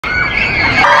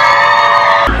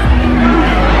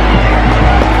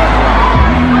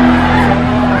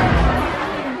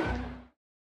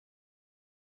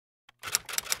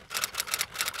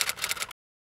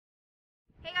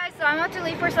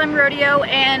Slime Rodeo,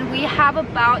 and we have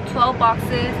about 12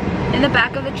 boxes in the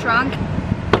back of the trunk.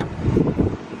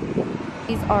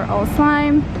 These are all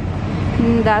slime.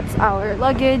 And that's our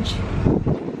luggage.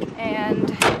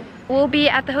 And we'll be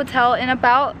at the hotel in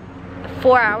about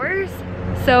 4 hours.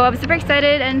 So I'm super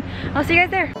excited, and I'll see you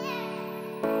guys there.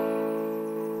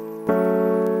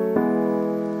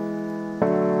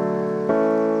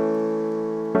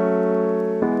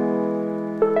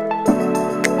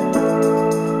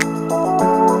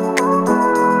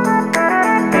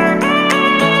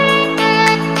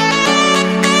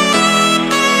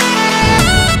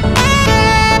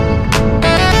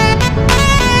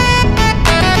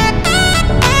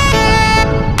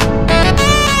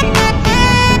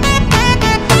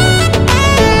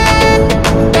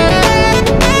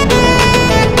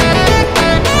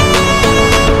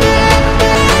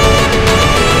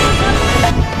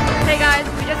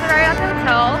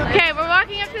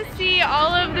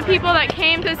 People that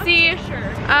came to see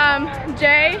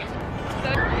Jay.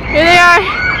 Here they are.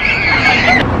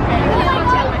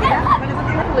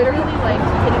 Literally like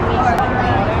hitting me.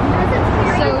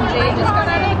 So Jay just got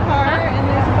out of the car and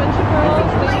there's a bunch of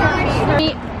girls.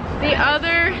 Meet the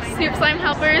other Snoop Slime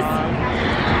helpers.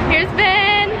 Here's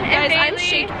Ben and Guys,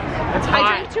 Bailey. It's hot. I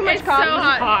drank too much coffee. So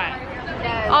hot.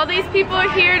 Yes. All these people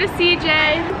are here to see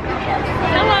Jay.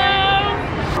 Hello.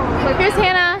 Look, here's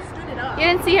Hannah. You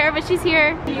didn't see her, but she's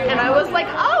here. And I was like,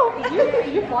 oh!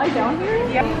 Did you fly down here?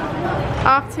 Yeah.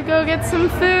 Off to go get some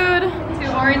food. To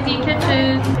R&D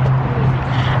kitchen.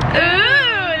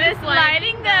 Ooh, this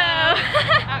lighting though.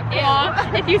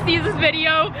 If you see this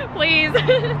video, please.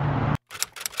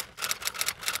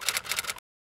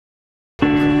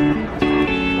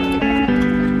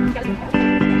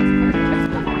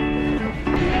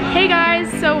 Hey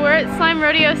guys, so we're at Slime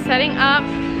Rodeo setting up.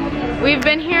 We've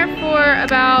been here for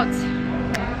about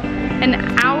an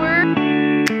hour.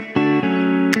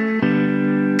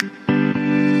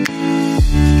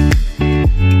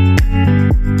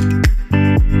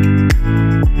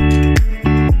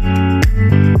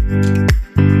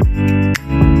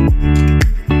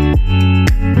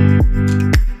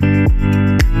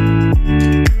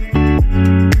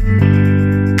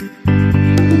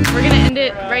 We're gonna end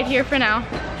it right here for now.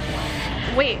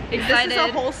 Wait, Excited.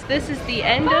 This is the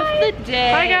end of the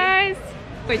day. Bye guys.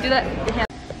 Wait, do that.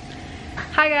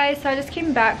 Hi guys, so I just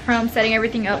came back from setting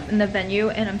everything up in the venue,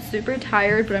 and I'm super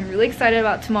tired, but I'm really excited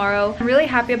about tomorrow. I'm really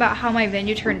happy about how my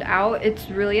venue turned out. It's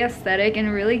really aesthetic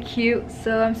and really cute,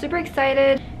 so I'm super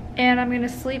excited, and I'm gonna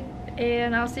sleep,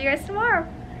 and I'll see you guys tomorrow.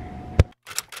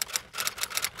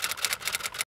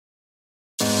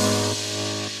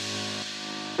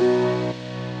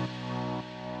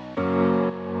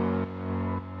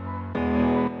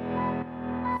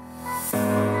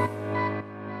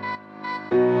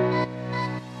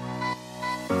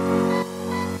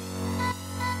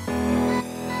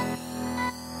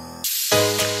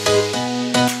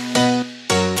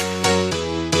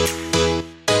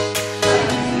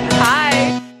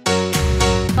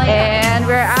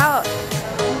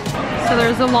 So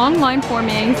there's a long line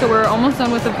forming, so we're almost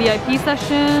done with the VIP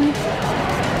session.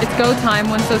 It's go time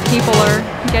once those people are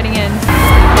getting in.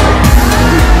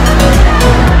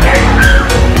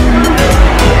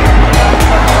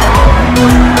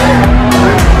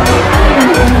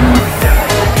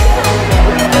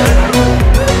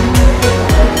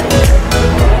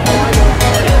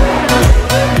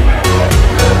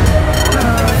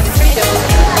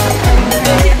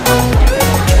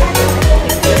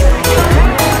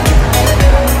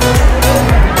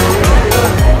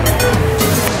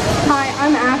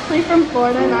 From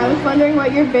Florida, and I was wondering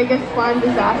what your biggest slime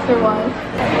disaster was.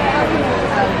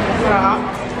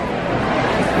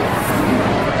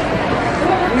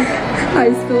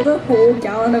 I spilled a whole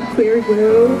gallon of clear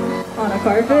glue on a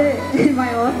carpet in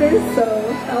my office, so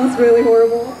that was really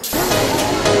horrible.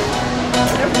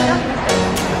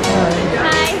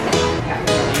 Hi.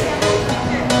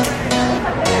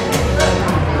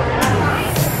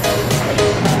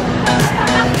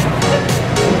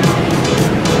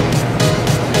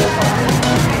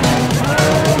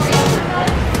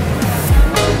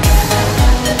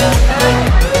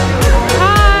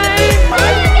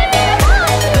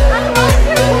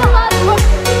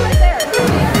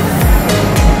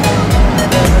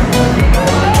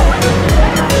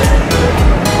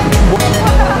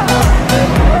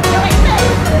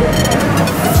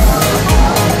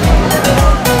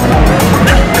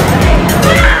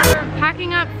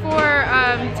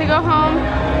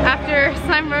 after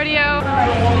Slime Rodeo.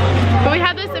 But we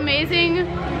had this amazing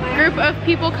group of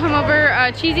people come over,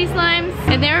 Cheesy Slimes,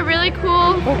 and they were really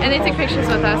cool, and they took pictures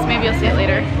with us. Maybe you'll see it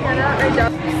later.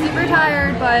 Super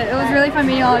tired, but it was really fun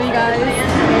meeting all of you guys.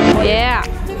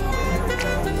 Yeah.